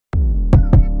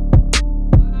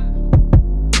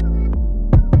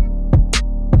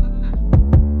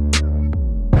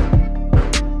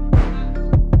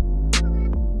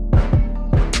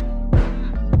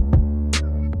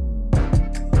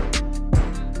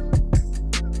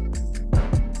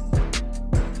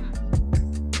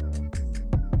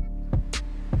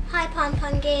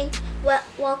PonPon gang.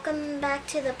 Welcome back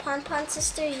to the PonPon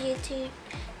Sisters YouTube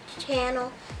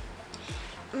channel.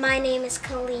 My name is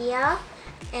Kalia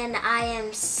and I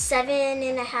am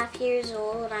 7.5 years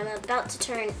old. I'm about to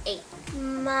turn 8.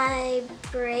 My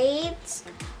braids,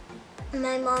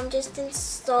 my mom just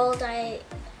installed. I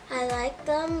like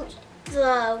them.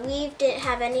 The weave didn't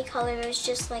have any color. It was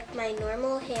just like my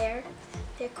normal hair.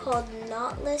 They're called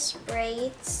knotless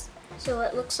braids, so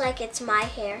it looks like it's my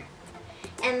hair.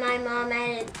 And my mom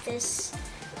added this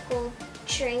gold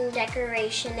string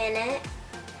decoration in it.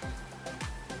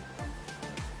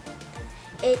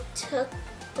 It took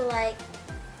like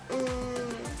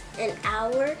an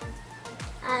hour.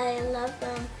 I love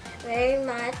them very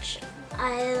much.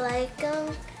 I like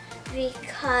them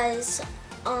because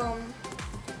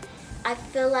I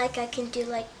feel like I can do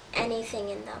like anything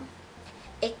in them,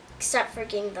 except for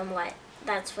getting them wet.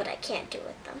 That's what I can't do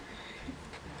with them.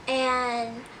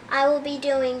 And I will be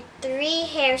doing 3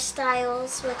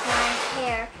 hairstyles with my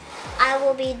hair. I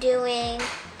will be doing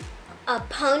a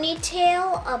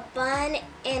ponytail, a bun,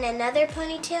 and another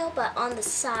ponytail, but on the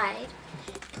side.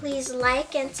 Please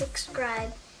like and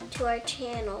subscribe to our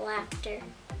channel after.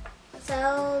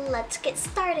 So let's get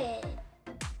started.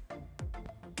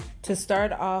 To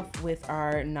start off with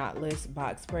our knotless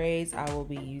box braids, I will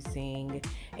be using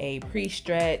a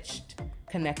pre-stretched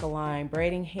Connect-A-Line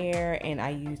braiding hair, and I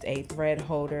used a thread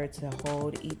holder to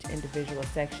hold each individual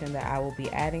section that I will be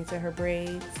adding to her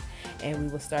braids. And we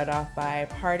will start off by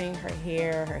parting her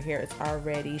hair. Her hair is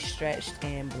already stretched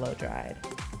and blow dried.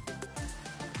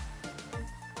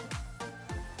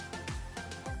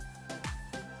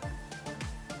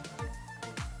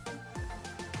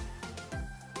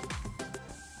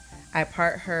 I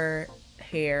part her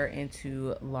hair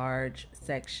into large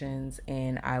sections,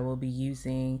 and I will be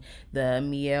using the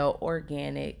Mielle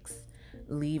Organics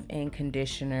leave-in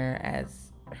conditioner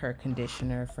as her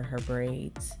conditioner for her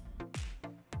braids.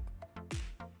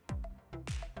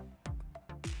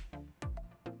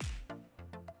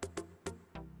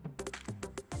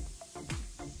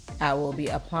 I will be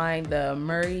applying the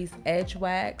Murray's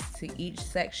edgewax to each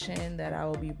section that I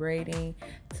will be braiding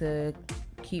to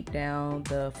keep down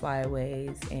the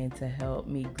flyaways and to help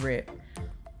me grip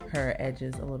her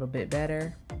edges a little bit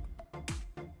better.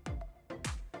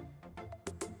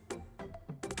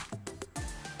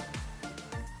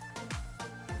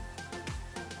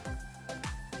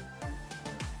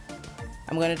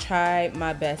 I'm going to try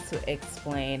my best to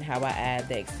explain how I add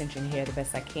the extension hair the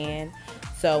best I can.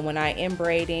 So when I am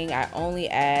braiding, I only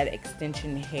add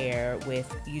extension hair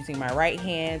with using my right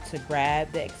hand to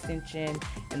grab the extension,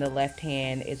 and the left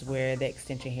hand is where the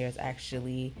extension hair is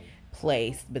actually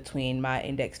placed between my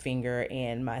index finger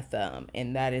and my thumb.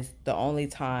 And that is the only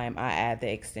time I add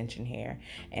the extension hair.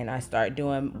 And I start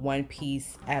doing one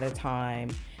piece at a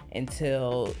time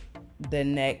until the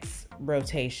next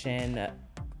rotation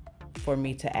for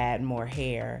me to add more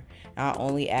hair. I'll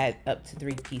only add up to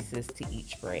 3 pieces to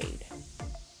each braid.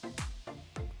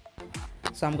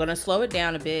 So I'm gonna slow it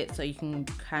down a bit so you can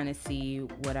kind of see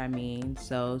what I mean.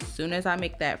 So as soon as I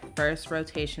make that first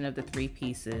rotation of the 3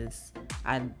 pieces,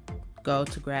 I go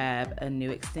to grab a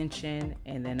new extension,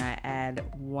 and then I add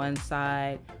one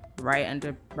side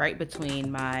right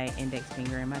between my index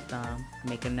finger and my thumb.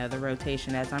 Make another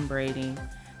rotation as I'm braiding.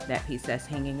 That piece that's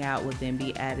hanging out will then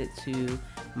be added to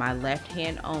my left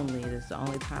hand only. This is the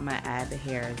only time I add the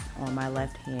hair, is on my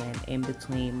left hand in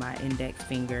between my index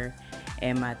finger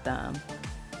and my thumb.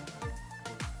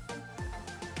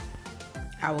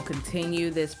 I will continue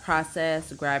this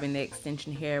process, grabbing the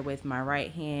extension hair with my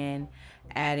right hand,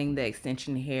 adding the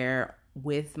extension hair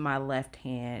with my left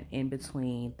hand in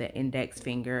between the index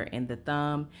finger and the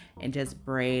thumb, and just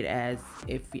braid as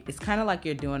if it's kind of like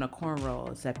you're doing a cornrow,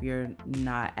 except you're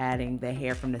not adding the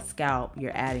hair from the scalp,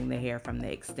 you're adding the hair from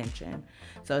the extension.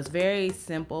 So it's very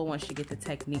simple once you get the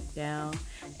technique down.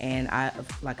 And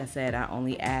like I said, I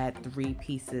only add 3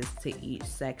 pieces to each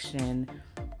section,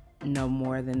 no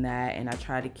more than that, and I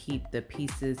try to keep the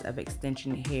pieces of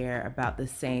extension hair about the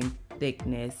same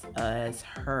thickness as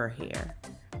her hair.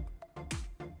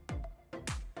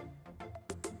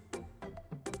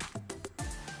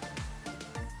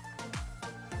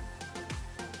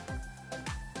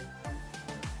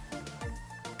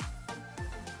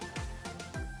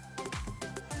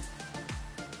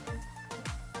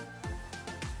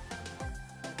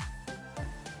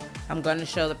 I'm going to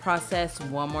show the process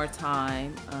one more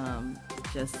time,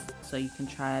 just so you can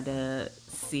try to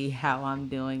see how I'm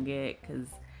doing it, because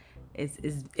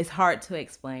it's hard to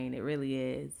explain. It really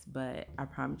is, but I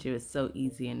promise you it's so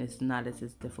easy, and it's not as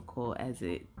difficult as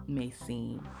it may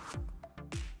seem.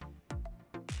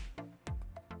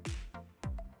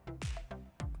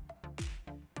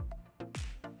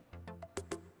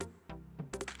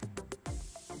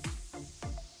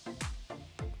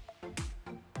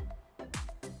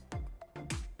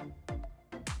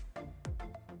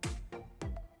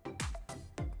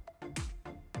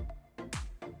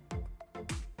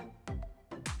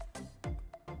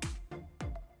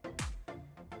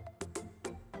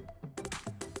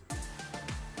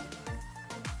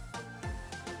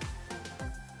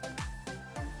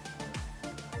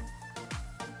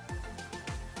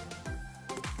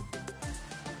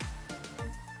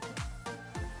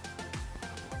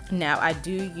 Now I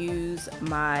do use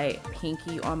my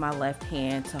pinky on my left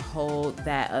hand to hold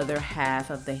that other half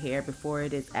of the hair before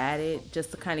it is added,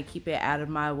 just to kind of keep it out of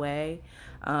my way.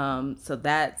 So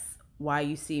that's why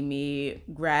you see me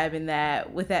grabbing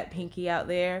that with that pinky out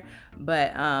there.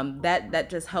 But that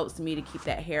just helps me to keep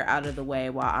that hair out of the way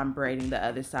while I'm braiding the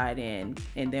other side in.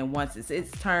 And then once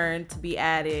it's turn to be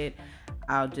added,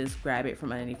 I'll just grab it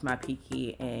from underneath my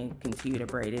pinky and continue to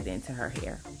braid it into her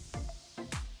hair.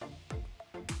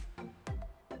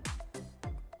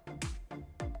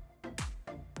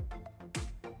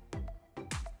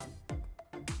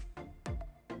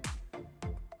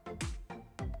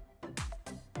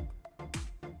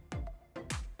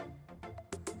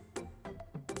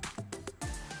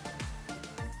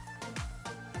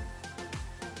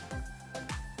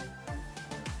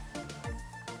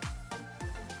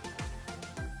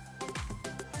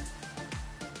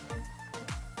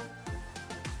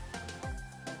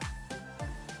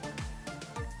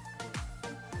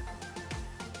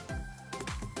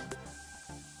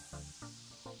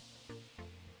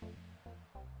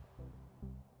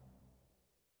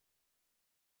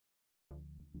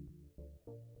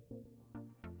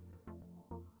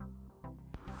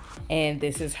 And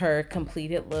this is her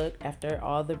completed look after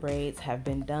all the braids have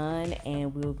been done,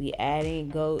 and we'll be adding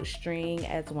gold string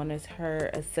as one of her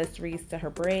accessories to her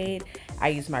braid. I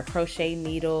use my crochet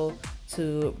needle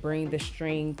to bring the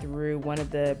string through one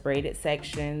of the braided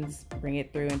sections, bring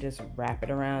it through and just wrap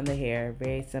it around the hair.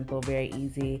 Very simple, very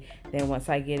easy. Then once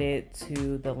I get it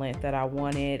to the length that I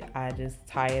wanted, I just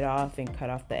tie it off and cut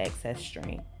off the excess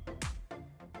string.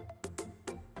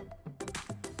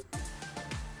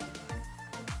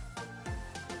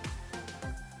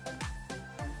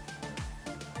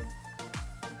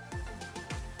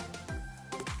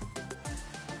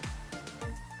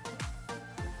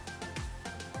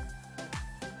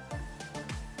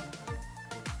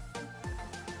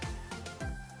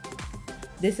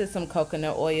 This is some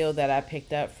coconut oil that I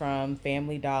picked up from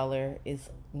Family Dollar. It's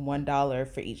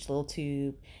 $1 for each little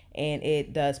tube, and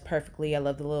it does perfectly. I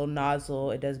love the little nozzle.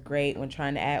 It does great when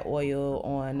trying to add oil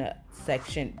on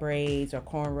section braids or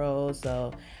cornrows.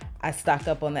 So I stock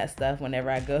up on that stuff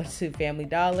whenever I go to Family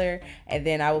Dollar. And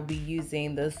then I will be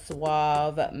using the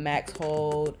Suave Max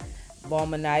Hold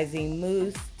volumizing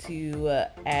mousse to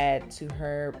add to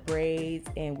her braids,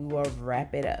 and we will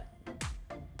wrap it up.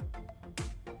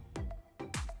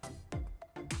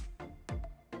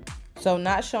 So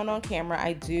not shown on camera,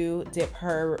 I do dip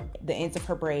the ends of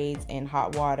her braids in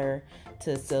hot water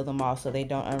to seal them off so they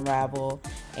don't unravel.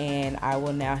 And I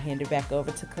will now hand it back over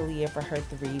to Kalia for her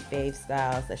 3 fave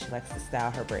styles that she likes to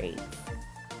style her braids.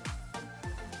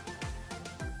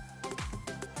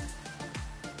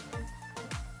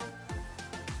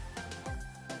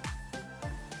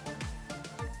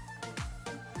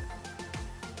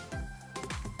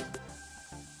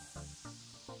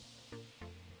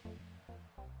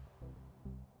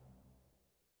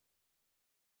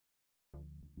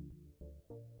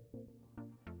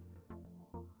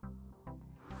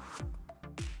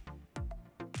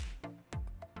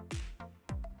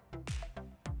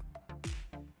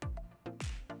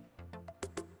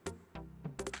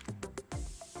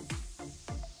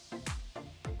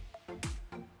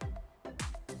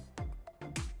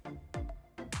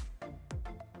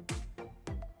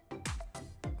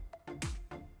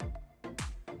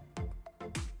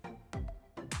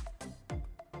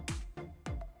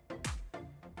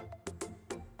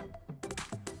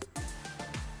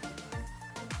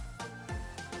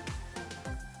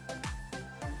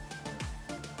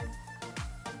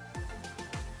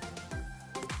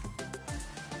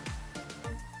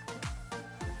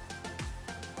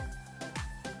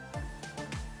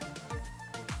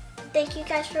 Thank you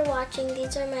guys for watching.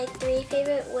 These are my 3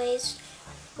 favorite ways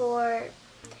for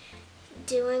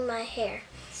doing my hair.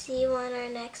 See you on our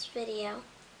next video.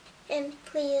 And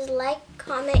please like,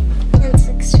 comment, and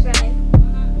subscribe.